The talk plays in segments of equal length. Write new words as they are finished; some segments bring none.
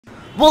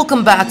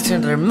Welcome back to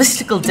another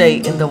mystical day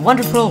in the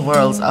wonderful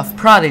worlds of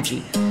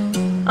Prodigy.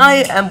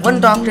 I am one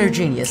Dr.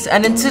 Genius,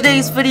 and in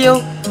today's video,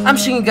 I'm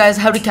showing you guys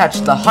how to catch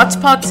the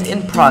hotspots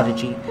in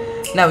Prodigy.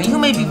 Now, you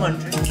may be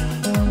wondering,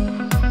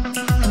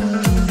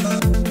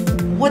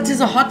 what is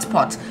a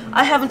hotspot?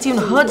 I haven't even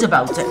heard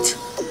about it.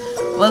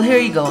 Well, here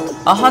you go.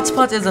 A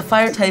hotspot is a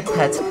fire-type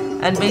pet,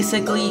 and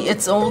basically,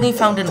 it's only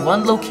found in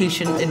one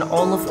location in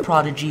all of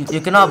Prodigy.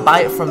 You cannot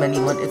buy it from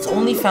anyone. It's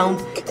only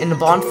found in the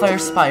Bonfire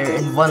Spire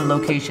in one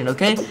location,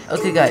 okay?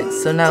 Okay,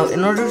 guys, so now,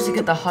 in order to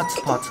get the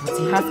hotspot, what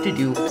you have to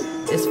do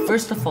is,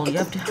 first of all, you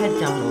have to head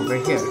down over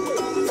here.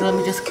 So let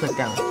me just click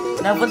down.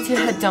 Now, once you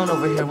head down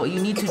over here, what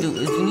you need to do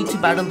is you need to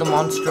battle the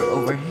monster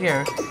over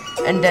here,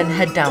 and then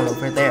head down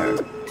over there.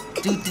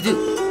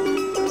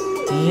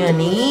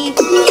 Yani?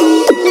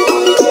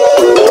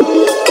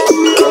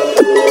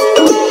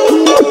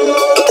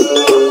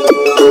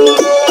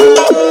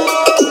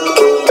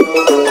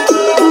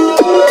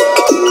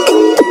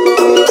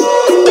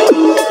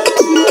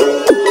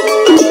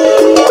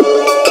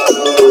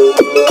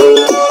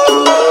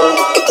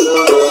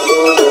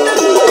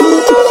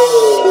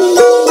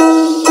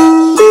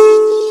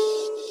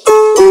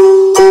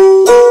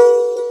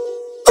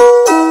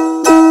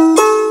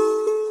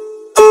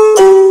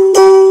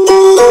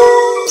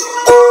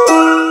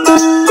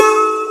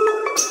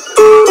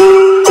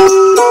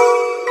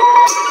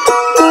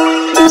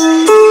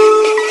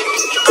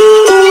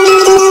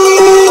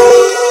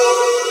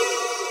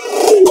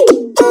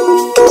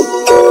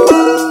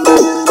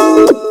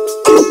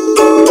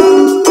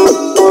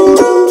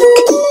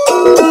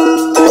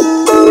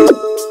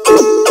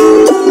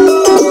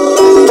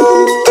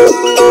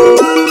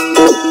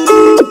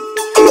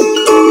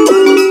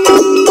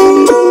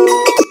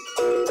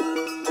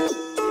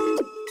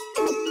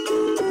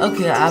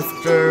 Okay,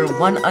 after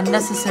one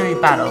unnecessary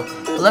battle,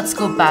 let's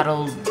go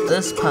battle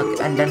this puck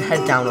and then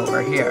head down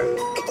over here.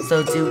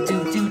 So do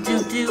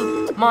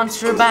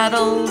monster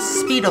battles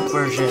speed up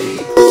version.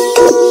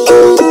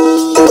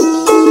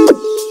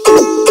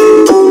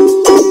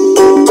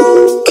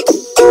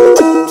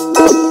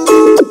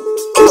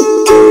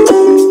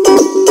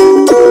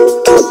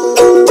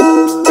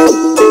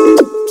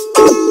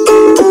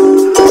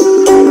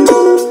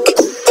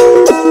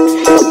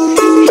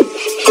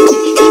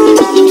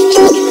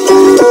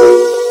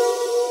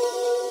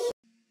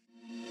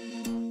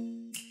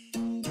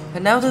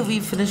 And now that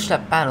we've finished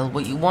that battle,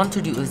 what you want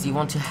to do is you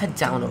want to head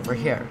down over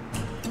here.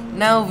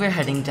 Now we're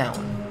heading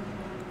down.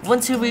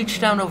 Once you reach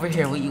down over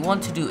here, what you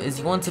want to do is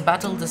you want to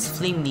battle this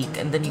flame neek,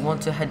 and then you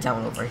want to head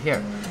down over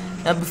here.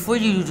 Now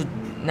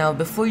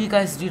before you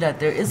guys do that,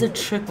 there is a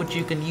trick which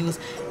you can use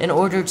in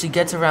order to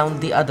get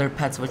around the other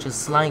pets which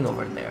is lying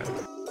over there.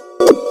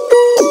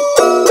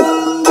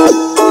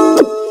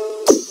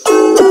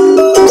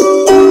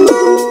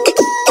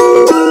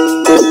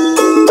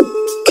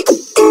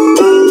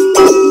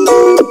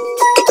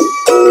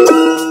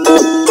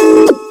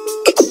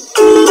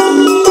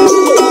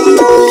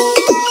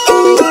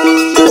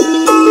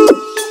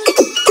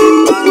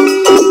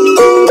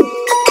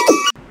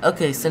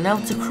 Okay, so now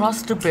to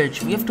cross the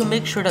bridge, we have to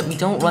make sure that we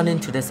don't run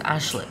into this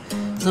ashlet.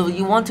 So what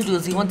you want to do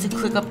is you want to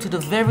click up to the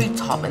very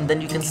top, and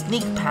then you can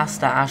sneak past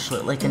the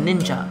ashlet like a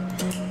ninja.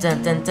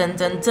 Dun dun dun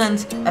dun dun,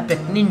 epic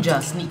ninja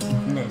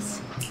sneakiness.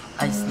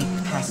 I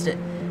sneaked past it.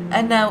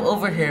 And now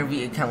over here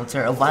we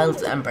encounter a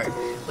wild ember.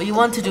 What you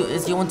want to do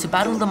is you want to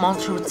battle the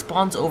monster which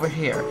spawns over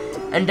here,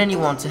 and then you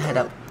want to head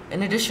up.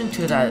 In addition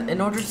to that,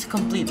 in order to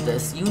complete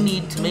this, you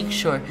need to make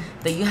sure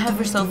that you have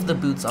yourself the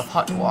boots of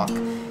Hot Walk.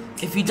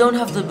 If you don't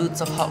have the boots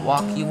of Hot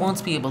Walk, you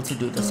won't be able to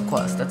do this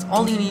quest. That's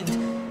all you need,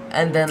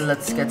 and then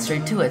let's get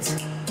straight to it.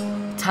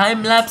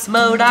 Time-lapse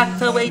mode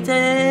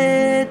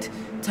activated!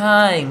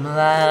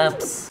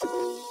 Time-lapse.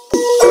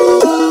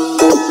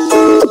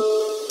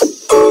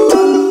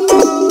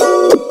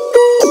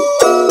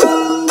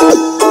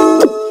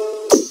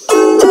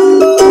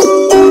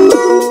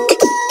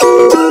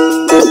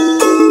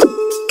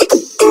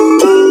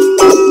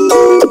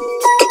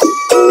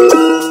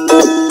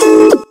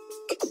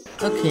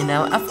 Okay,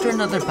 now after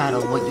another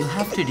battle, what you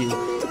have to do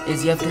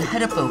is you have to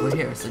head up over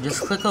here. So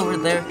just click over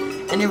there,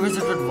 and your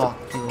wizard would walk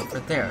you over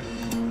there.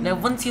 Now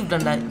once you've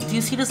done that, do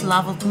you see this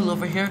lava pool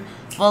over here?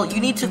 Well, you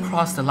need to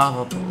cross the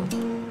lava pool.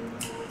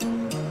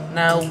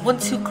 Now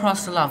once you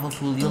cross the lava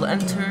pool, you'll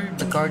enter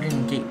the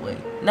garden gateway.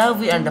 Now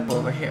we end up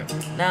over here.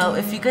 Now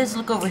if you guys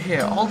look over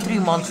here, all three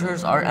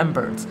monsters are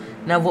embers.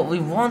 Now what we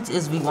want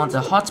is we want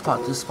a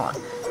hotspot to spawn.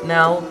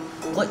 Now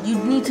what you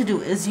need to do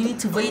is you need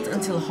to wait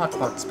until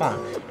hotspot spawn.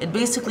 It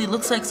basically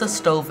looks like a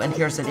stove, and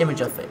here's an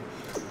image of it.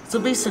 So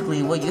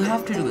basically what you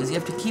have to do is you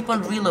have to keep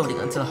on reloading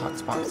until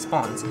hotspot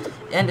spawns.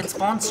 And it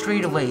spawns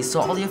straight away,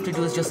 so all you have to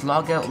do is just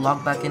log out,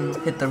 log back in,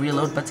 hit the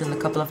reload button a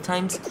couple of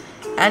times,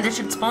 and it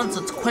should spawn,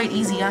 so it's quite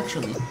easy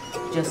actually.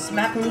 Just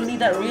smack-a-rooney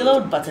that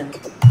reload button.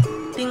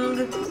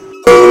 Ding!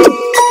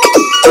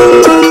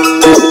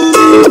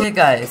 Okay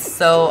guys,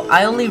 so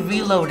I only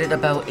reloaded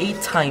about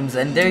 8 times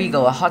and there you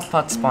go, a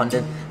HOTPOT spawned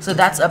in. So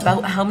that's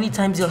about how many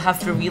times you'll have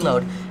to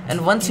reload.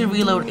 And once you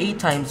reload 8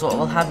 times, what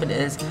will happen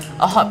is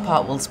a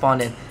HOTPOT will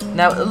spawn in.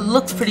 Now it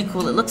looks pretty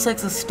cool, it looks like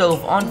the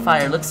stove on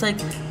fire, it looks like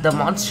the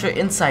monster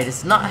inside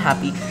is not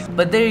happy.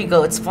 But there you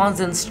go, it spawns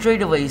in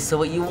straight away. So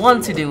what you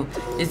want to do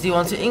is you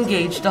want to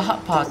engage the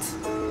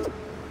HOTPOT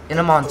in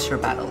a monster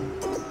battle.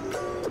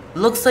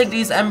 Looks like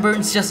these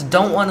embers just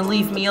don't want to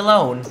leave me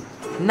alone.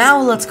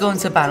 Now let's go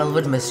into battle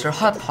with Mr.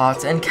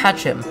 HOTPOT and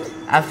catch him.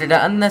 After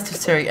the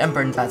unnecessary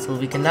ember battle,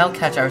 we can now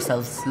catch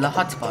ourselves the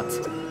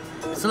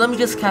HOTPOT. So let me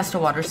just cast a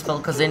water spell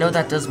because I know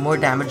that does more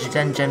damage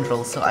than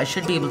general, so I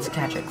should be able to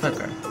catch it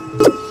quicker.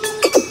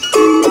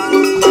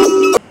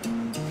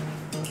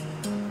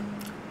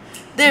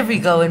 There we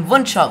go, in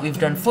one shot we've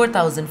done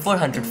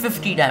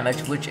 4,450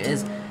 damage, which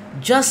is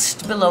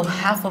just below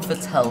half of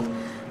its health.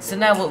 So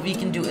now what we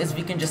can do is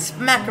we can just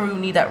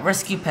smackaroony that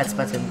rescue pets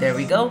button, there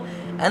we go.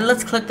 And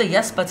let's click the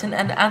yes button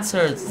and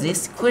answer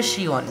this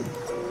squishy one.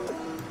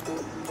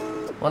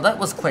 Well, that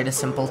was quite a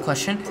simple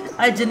question.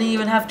 I didn't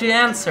even have to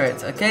answer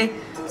it, okay?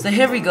 So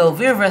here we go,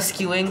 we're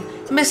rescuing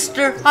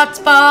Mr.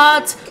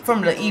 HOTSPOT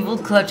from the evil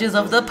clutches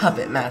of the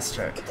Puppet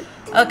Master.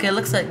 Okay,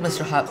 looks like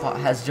Mr. HOTPOT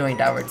has joined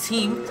our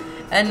team.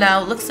 And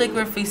now, looks like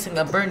we're facing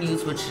a burn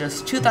use which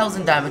does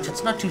 2,000 damage,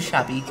 it's not too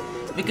shabby.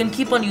 We can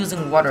keep on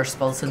using water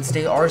spells since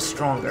they are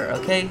stronger,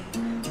 okay?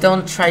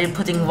 Don't try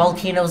putting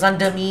volcanoes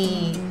under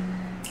me!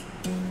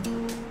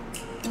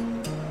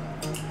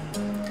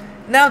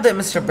 Now that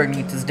Mr.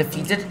 Burnute is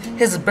defeated,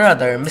 his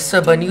brother, Mr.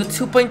 Burnute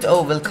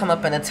 2.0 will come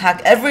up and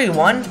attack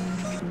everyone.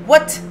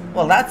 What?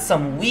 Well, that's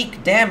some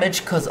weak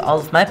damage cause all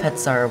of my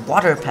pets are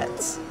water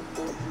pets.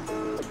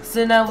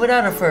 So now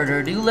without further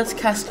ado, let's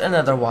cast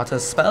another water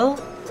spell.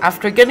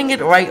 After getting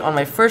it right on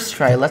my first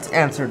try, let's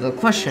answer the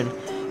question.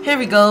 Here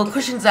we go,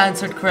 question's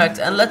answered correct,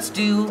 and let's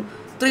do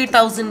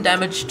 3,000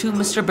 damage to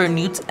Mr.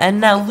 Burnute,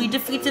 and now we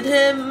defeated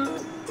him!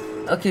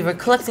 Okay, we're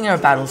collecting our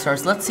battle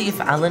stars. Let's see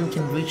if Alan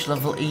can reach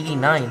level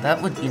 89.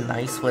 That would be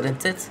nice,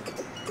 wouldn't it?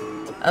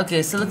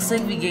 Okay, so looks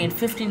like we gained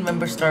 15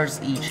 member stars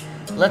each.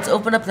 Let's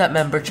open up that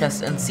member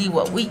chest and see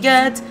what we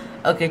get.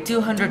 Okay,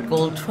 200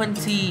 gold,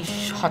 20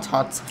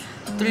 HOTHOTs,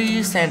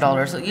 3 sand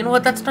dollars. You know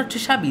what, that's not too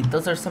shabby.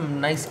 Those are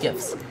some nice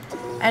gifts.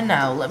 And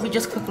now, let me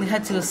just quickly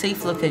head to a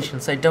safe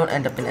location so I don't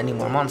end up in any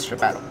more monster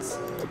battles.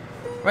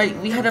 Right,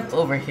 we head up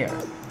over here.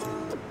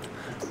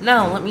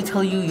 Now, let me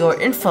tell you your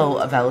info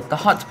about the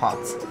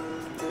HOTPOT.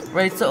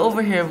 Right, so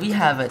over here we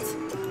have it.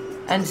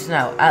 And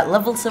now, at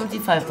level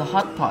 75, the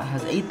HOTPOT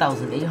has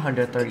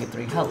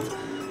 8,833 health.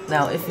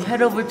 Now, if you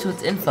head over to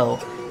its info,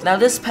 now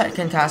this pet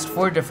can cast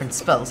 4 different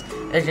spells.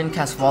 It can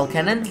cast Wall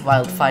Cannon,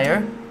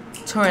 Wildfire,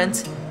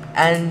 Torrent,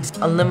 and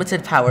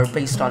Unlimited Power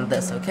based on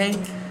this, okay?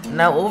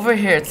 Now over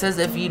here it says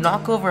if you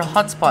knock over a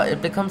HOTSPOT,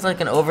 it becomes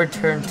like an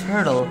overturned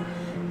turtle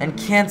and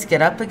can't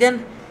get up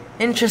again.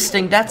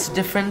 Interesting, that's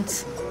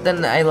different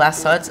than I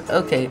last saw it.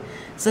 Okay,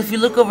 so if you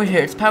look over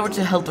here, its power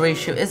to health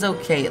ratio is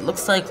okay. It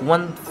looks like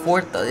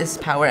 1/4 is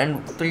power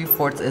and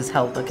 3/4 is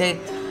health, okay?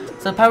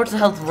 So power to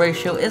health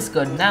ratio is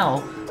good.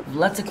 Now,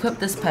 let's equip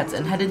this pet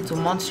and head into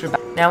monster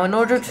battle. Now in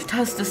order to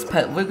test this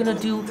pet, we're gonna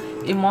do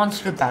a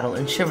monster battle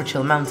in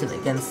Shiverchill Mountain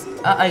against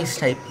a ice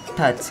type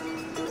pet.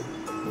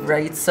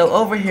 Right, so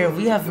over here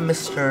we have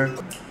Mr.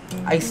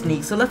 Ice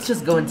Sneak, so let's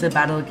just go into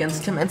battle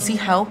against him and see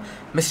how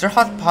Mr.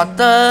 HOTPOT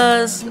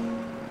does.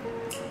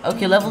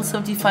 Okay, level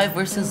 75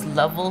 versus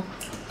level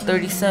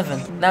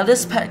 37. Now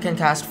this pet can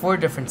cast 4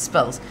 different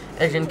spells.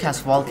 It can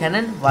cast Wall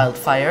Cannon,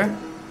 Wildfire,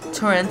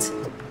 Torrent,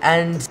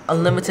 and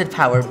Unlimited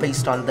Power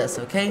based on this,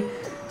 okay?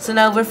 So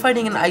now we're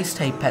fighting an ice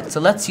type pet, so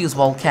let's use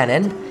Wall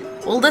Cannon.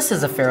 Well, this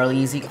is a fairly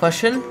easy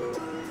question.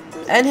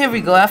 And here we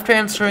go, after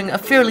answering a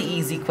fairly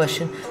easy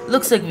question,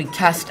 looks like we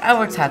cast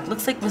our attack.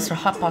 Looks like Mr.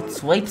 HOTPOT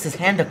swipes his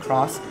hand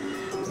across.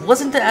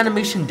 Wasn't the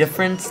animation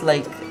different?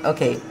 Like,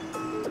 okay,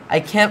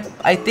 I'm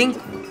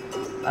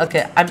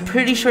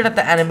pretty sure that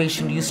the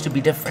animation used to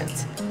be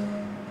different.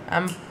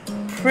 I'm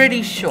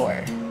pretty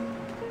sure.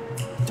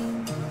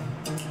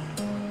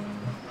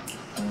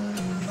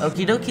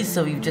 Okie dokie,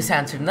 so we've just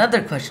answered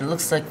another question.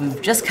 Looks like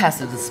we've just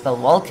casted the spell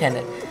Wall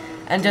Cannon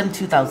and done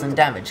 2,000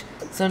 damage.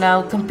 So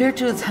now, compared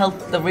to its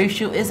health, the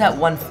ratio is at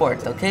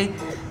 1/4, okay?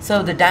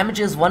 So the damage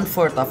is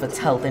 1/4 of its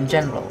health in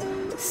general.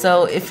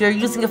 So if you're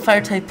using a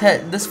fire type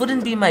pet, this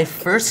wouldn't be my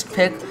first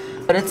pick,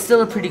 but it's still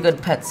a pretty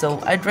good pet,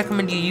 so I'd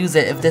recommend you use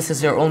it if this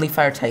is your only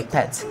fire type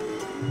pet.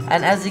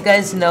 And as you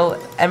guys know,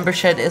 Ember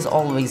Shed is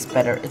always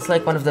better. It's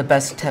like one of the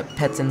best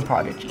pets in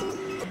Prodigy.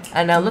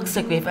 And now looks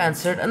like we've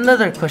answered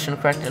another question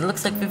correct, and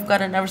looks like we've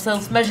gotten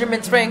ourselves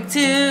measurements rank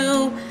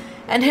 2!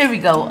 And here we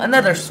go,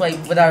 another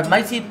swipe with our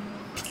mighty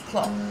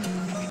claw.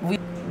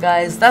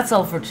 Guys, that's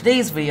all for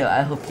today's video.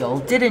 I hope you all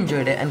did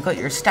enjoy it and got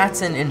your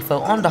stats and info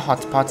on the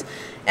HOTPOT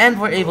and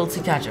were able to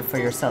catch it for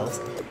yourselves.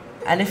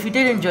 And if you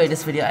did enjoy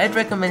this video, I'd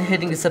recommend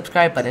hitting the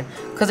subscribe button,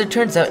 because it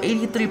turns out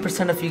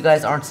 83% of you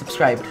guys aren't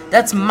subscribed.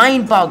 That's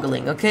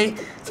mind-boggling, okay?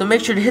 So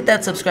make sure to hit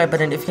that subscribe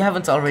button if you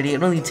haven't already.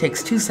 It only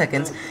takes 2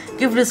 seconds.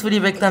 Give this video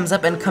a big thumbs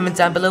up and comment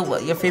down below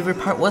what your favorite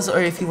part was, or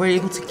if you were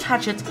able to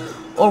catch it,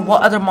 or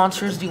what other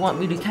monsters do you want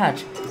me to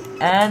catch.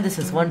 And this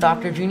is one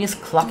Dr. Genius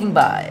clocking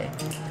by.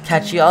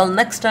 Catch you all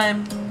next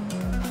time.